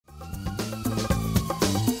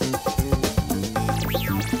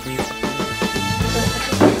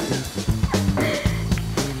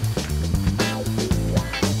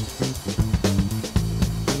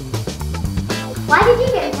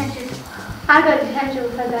I got detention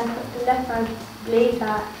because I left my blazer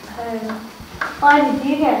at home. Why did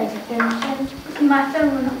you get a detention? Because my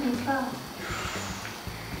phone was not in class.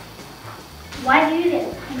 Why do you get a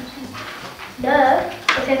detention? No,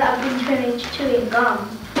 because I've been chewing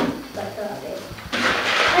gum. That's about it.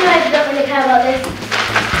 Anyway, I don't really care about this.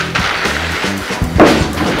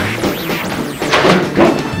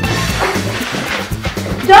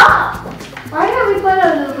 Stop! Why don't we follow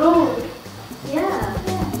the rules? Yeah.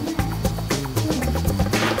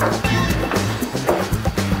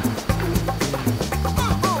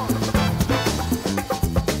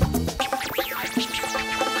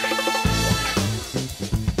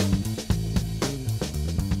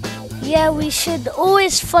 Yeah, we should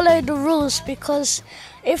always follow the rules, because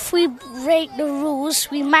if we break the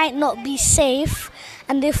rules, we might not be safe,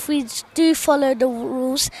 and if we do follow the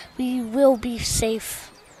rules, we will be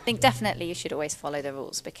safe. I think definitely you should always follow the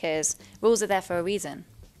rules, because rules are there for a reason.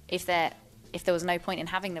 If there was no point in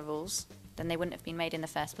having the rules, then they wouldn't have been made in the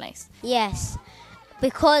first place. Yes,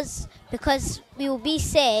 because we will be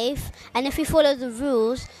safe, and if we follow the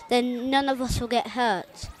rules, then none of us will get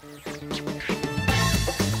hurt.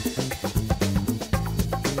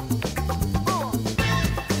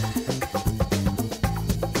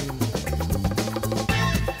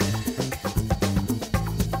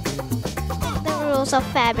 Rules are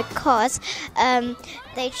fair because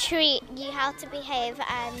they treat you how to behave,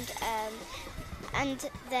 and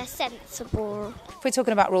they're sensible. If we're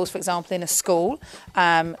talking about rules, for example, in a school,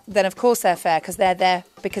 then of course they're fair, because they're there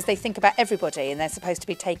because they think about everybody and they're supposed to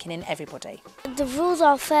be taking in everybody. The rules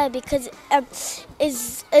are fair because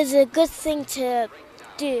is a good thing to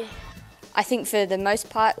do. I think for the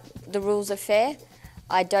most part the rules are fair.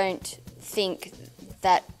 I don't think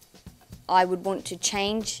that I would want to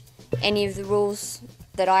change any of the rules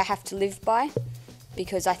that I have to live by,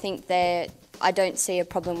 because I think I don't see a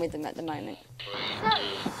problem with them at the moment.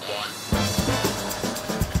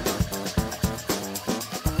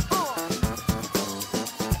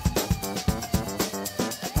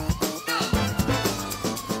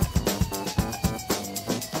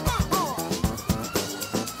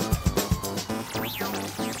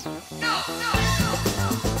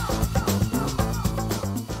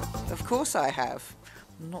 Of course I have.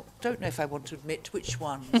 Don't know if I want to admit which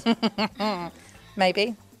ones.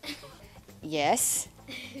 Maybe. Yes.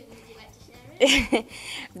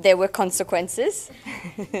 There were consequences.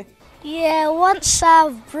 Yeah, once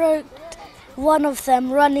I broke one of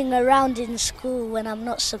them running around in school when I'm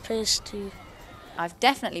not supposed to. I've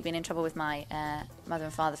definitely been in trouble with my mother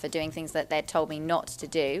and father for doing things that they'd told me not to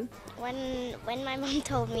do. When my mum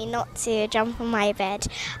told me not to jump on my bed,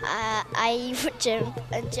 I would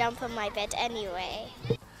jump on my bed anyway.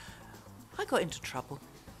 I got into trouble.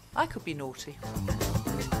 I could be naughty.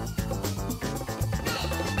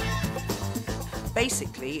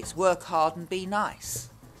 Basically, it's work hard and be nice.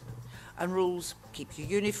 And rules: keep your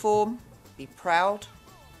uniform, be proud,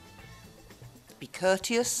 be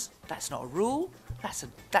courteous. That's not a rule.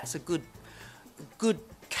 That's a good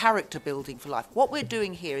character building for life. What we're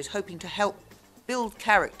doing here is hoping to help build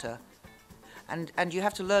character, and you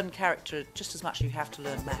have to learn character just as much as you have to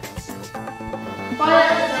learn maths. Follow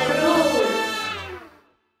the rules.